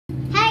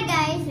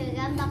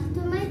welcome back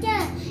to my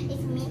channel.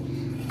 It's me,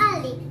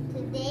 Ali.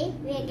 Today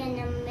we're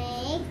gonna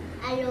make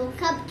a low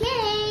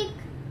cupcake.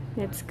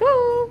 Let's go!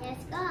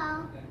 Let's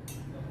go!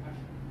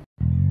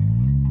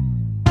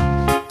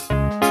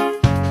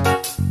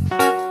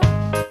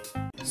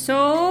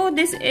 So,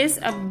 this is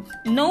a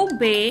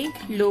no-bake,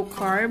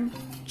 low-carb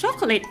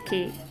chocolate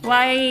cake.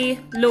 Why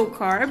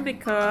low-carb?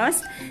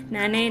 Because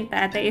nanay and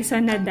tatay is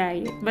on a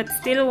diet but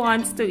still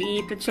wants to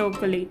eat the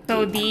chocolate.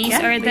 So, these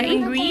are the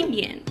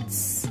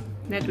ingredients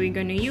that we're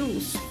gonna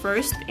use.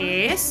 First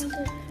is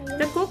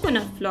the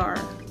coconut flour.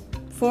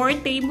 4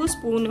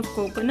 tablespoons of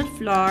coconut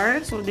flour.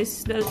 So, this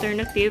is the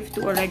alternative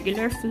to a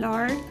regular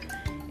flour.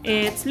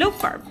 It's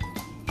low-carb.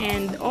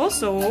 And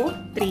also,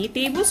 3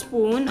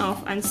 tablespoons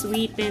of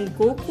unsweetened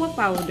cocoa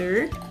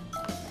powder,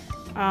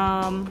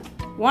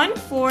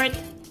 1/4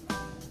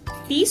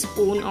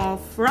 teaspoon of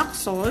rock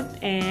salt,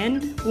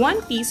 and 1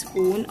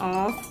 teaspoon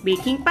of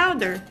baking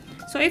powder.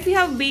 So, if you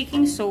have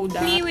baking soda,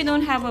 we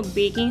don't have a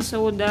baking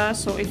soda.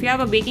 So, if you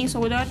have a baking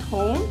soda at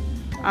home,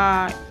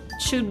 it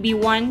should be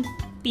 1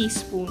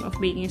 teaspoon of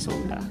baking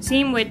soda.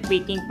 Same with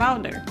baking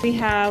powder. We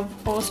have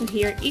also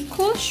here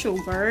equal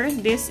sugar.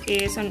 This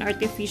is an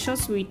artificial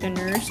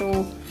sweetener.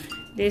 So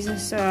this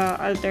is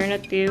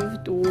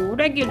alternative to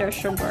regular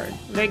sugar,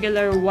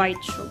 regular white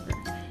sugar.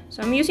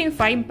 So I'm using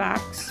 5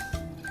 packs.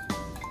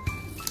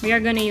 We are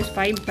gonna use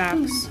 5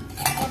 packs.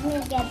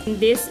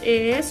 This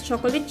is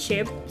chocolate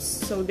chips.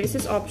 So this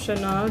is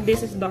optional.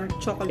 This is dark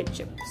chocolate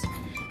chips.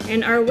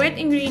 And our wet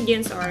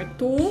ingredients are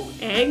 2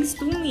 eggs,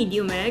 2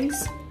 medium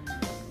eggs,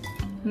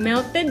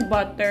 melted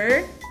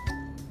butter,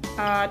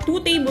 2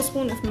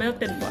 tablespoons of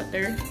melted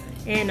butter,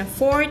 and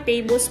 4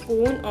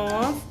 tablespoons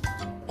of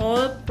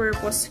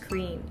all-purpose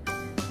cream.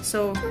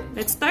 So,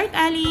 let's start,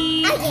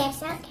 Ali. Oh,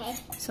 yes, okay.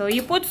 So,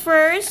 you put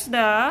first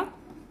the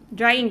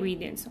dry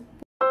ingredients.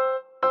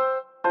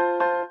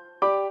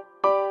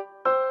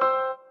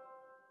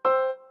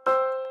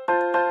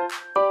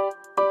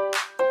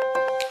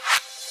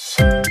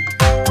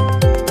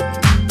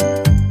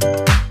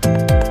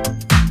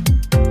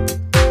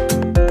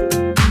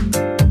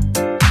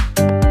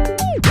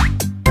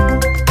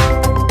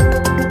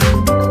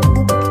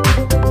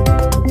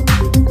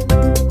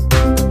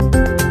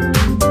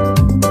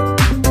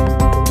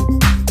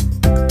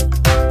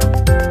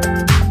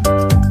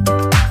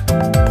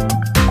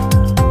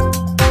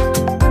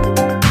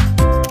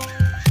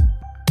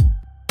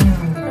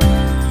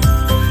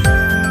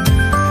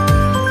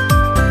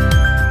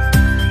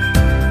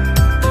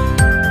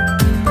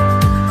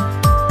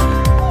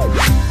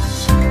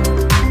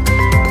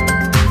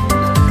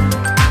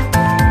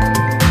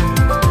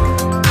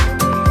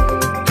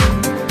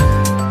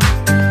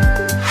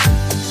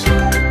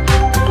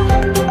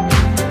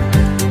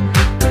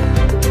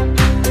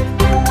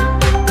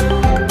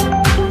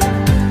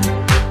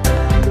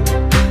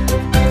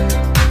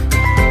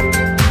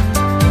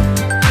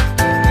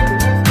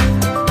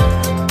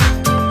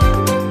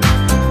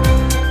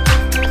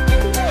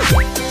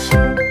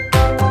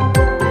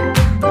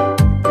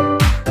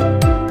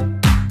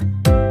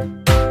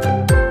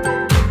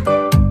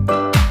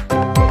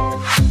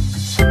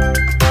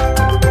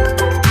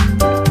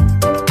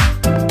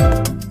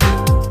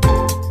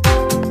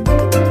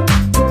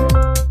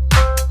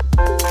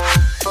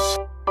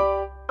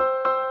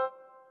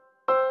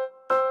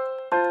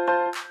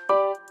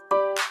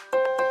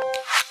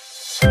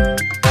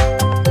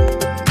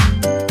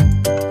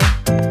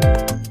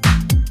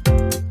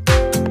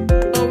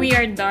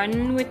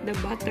 Done with the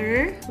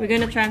butter, we're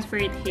gonna transfer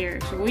it here.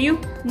 So you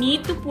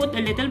need to put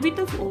a little bit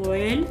of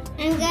oil.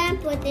 I'm gonna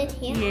put it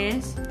here.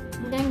 Yes.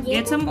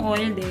 Get some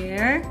oil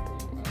there.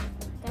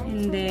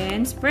 And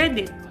then spread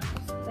it.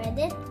 Spread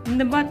it? In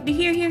the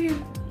here.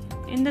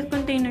 In that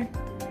container.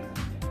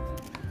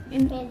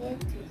 Spread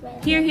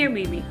it. Here,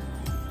 baby.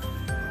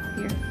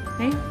 Here.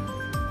 Okay?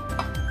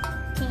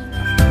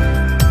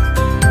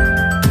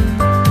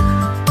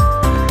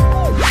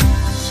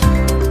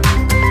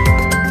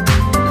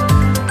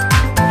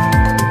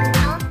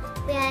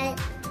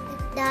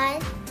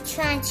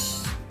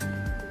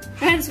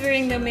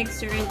 Transferring the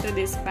mixture into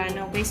this pan.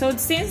 Okay, so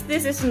since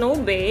this is no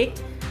bake,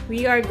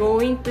 we are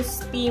going to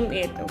steam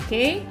it.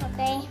 Okay?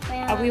 Okay.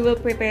 We will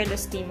prepare the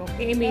steam.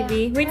 Okay,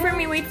 baby? Wait for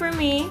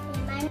me.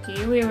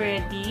 Okay, we're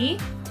ready.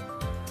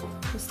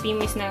 The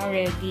steam is now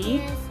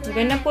ready. We're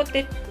gonna put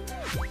the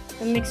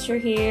mixture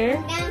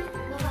here.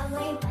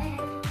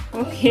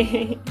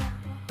 Okay.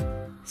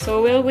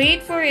 So we'll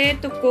wait for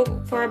it to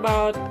cook for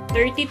about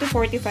 30 to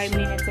 45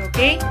 minutes.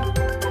 Okay?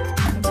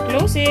 Let's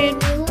close it.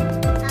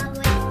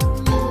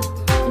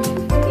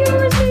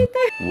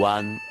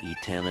 1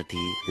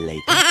 eternity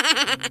later.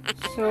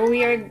 So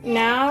we are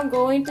now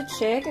going to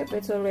check if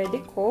it's already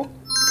cooked.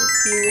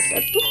 Let's use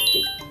a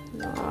toothpick.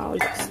 Wow,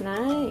 looks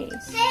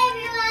nice. Hey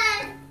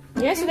everyone!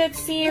 Yes, let's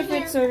see if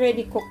it's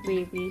already cooked,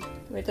 baby.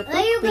 With a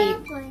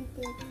toothpick.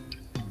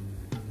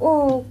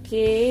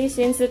 Okay,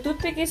 since the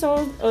toothpick is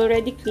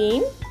already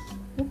clean,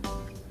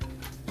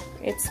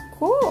 it's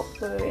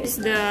cooked.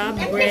 It's the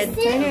bread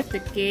side of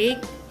the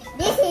cake.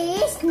 This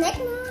is snack.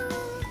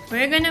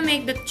 We're gonna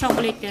make the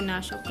chocolate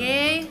ganache,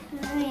 okay?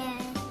 Yeah.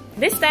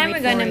 This time we're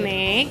gonna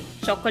make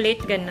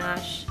chocolate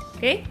ganache,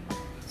 okay?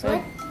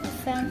 So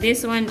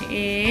this one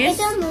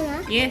is, Ito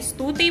muna. yes,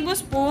 2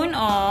 tablespoons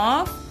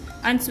of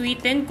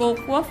unsweetened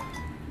cocoa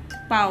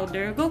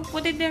powder. Go,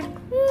 put it there.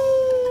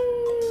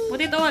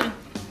 Put it all.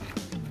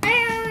 I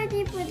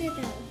already put it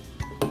on.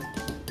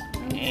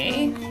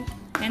 Okay.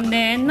 And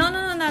then, no,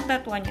 not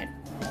that one yet.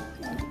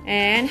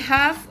 And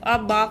half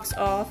a box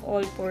of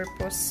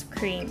all-purpose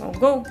cream. Oh,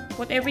 go.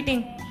 Put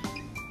everything.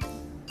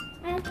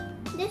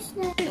 This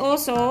one. And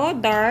also,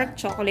 dark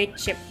chocolate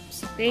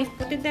chips. Okay,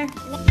 put it there.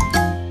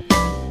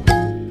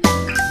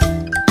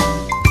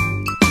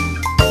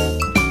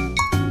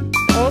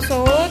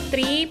 Also,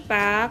 3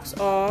 packs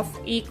of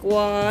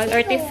equal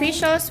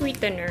artificial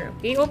sweetener.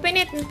 Okay, open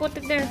it and put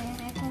it there.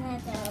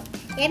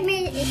 Let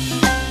me.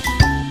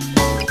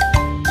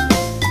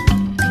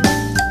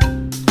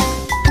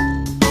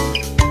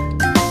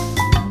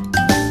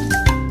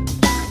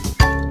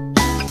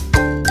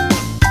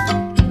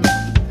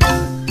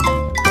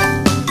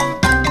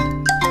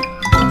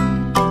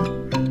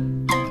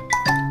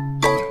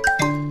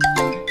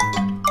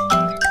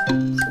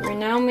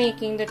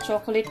 Making the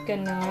chocolate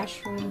ganache,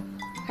 we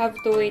have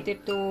to wait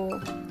it to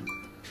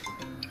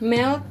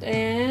melt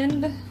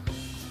and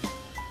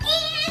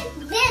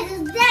This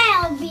is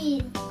that'll be.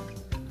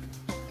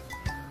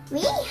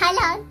 Me?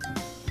 Hello.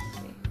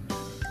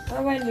 for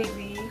a while,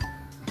 baby.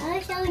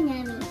 Oh, so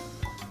yummy.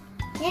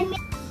 Let me.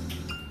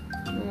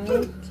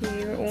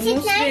 Okay, we're almost Sit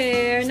down.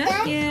 there. Not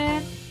Stop.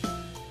 yet.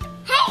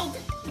 Hey!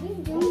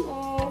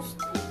 Almost.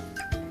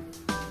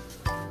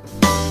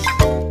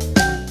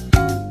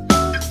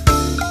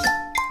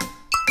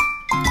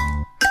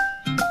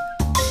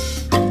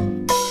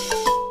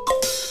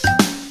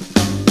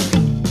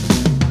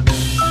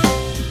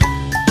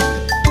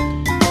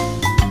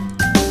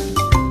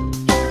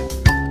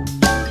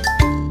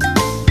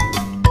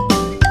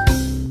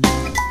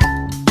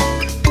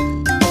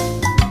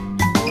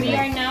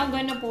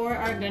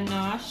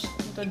 Ganache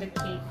into the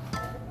cake.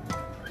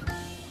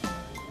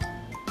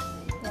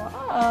 Wow!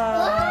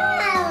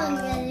 Wow,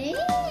 galing!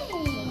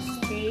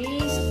 Okay.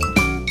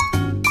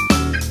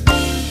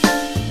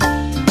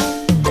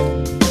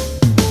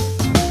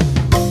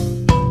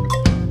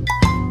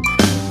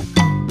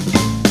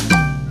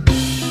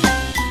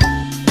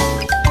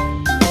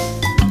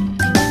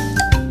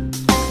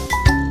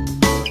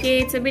 Okay,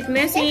 it's a bit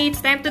messy.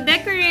 It's time to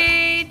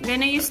decorate.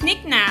 Gonna use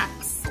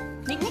knickknacks.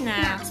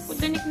 Knickknacks. Put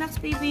the knickknacks,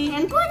 baby.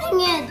 I'm putting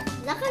it.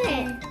 Look at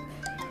it.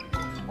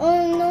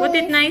 Oh no. Put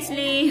it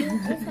nicely.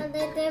 It's a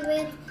little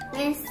bit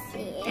messy.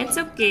 It's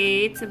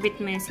okay. It's a bit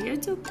messy.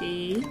 It's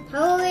okay.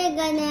 How are we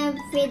gonna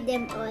fit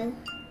them all?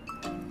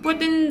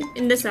 Put in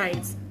the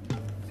sides.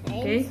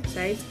 Okay,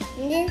 sides.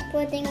 And then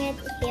putting it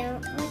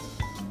here.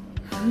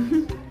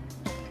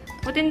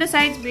 Put in the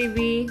sides,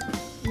 baby.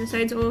 The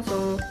sides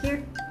also.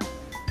 Here.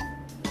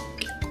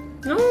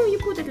 No, you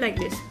put it like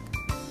this.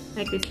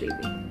 Like this, baby.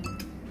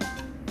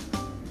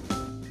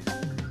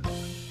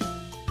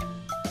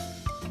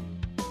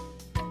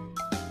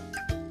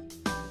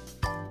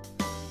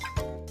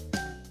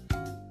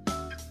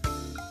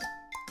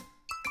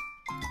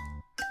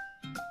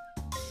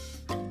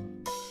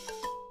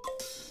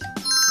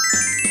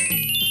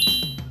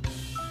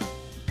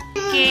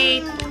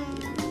 Okay,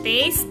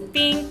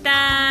 tasting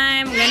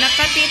time. I'm gonna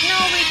cut it. No,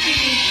 wait,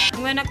 baby. I'm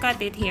gonna cut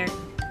it here.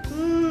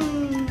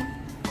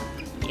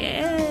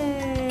 Yeah.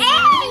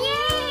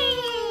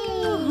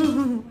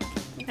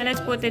 And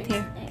let's put it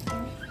here.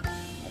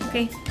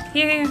 Okay,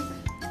 here.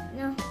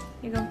 No.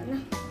 Here you go.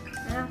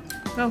 No.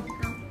 Go.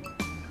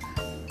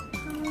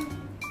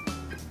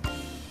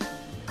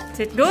 Is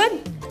it good?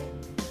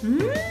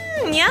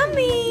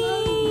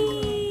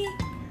 Yummy.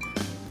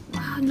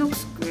 Wow,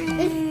 looks great.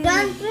 It's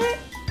done.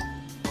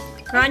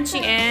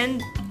 Crunchy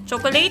and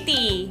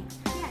chocolatey.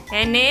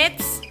 And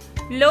it's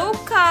low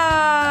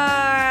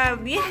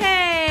carb.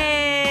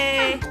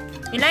 Yay!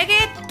 You like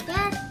it?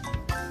 Yes.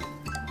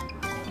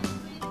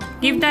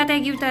 Give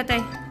tatay, give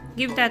tatay.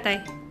 Give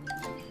tatay.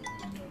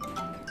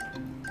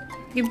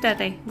 Give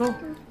tatay. Go.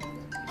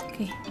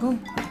 Okay, go.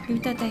 Give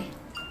tatay.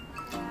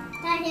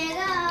 There you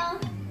go.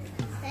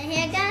 There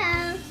you go.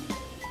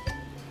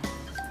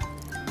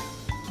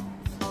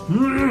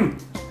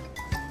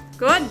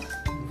 Good.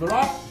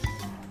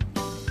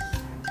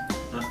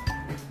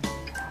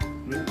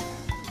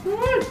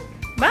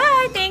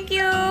 Bye. Thank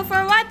you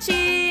for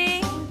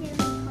watching.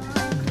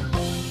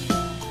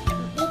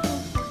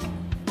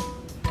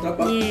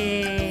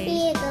 Yay.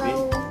 Here you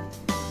go.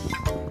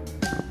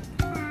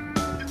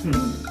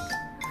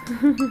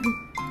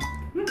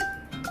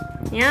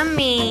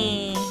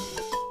 Yummy.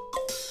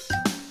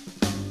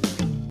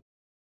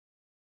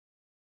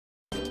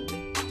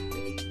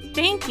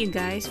 Thank you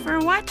guys for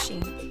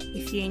watching.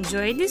 If you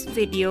enjoyed this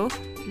video,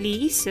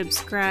 please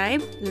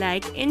subscribe,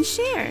 like, and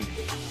share.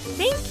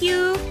 Thank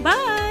you.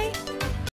 Bye.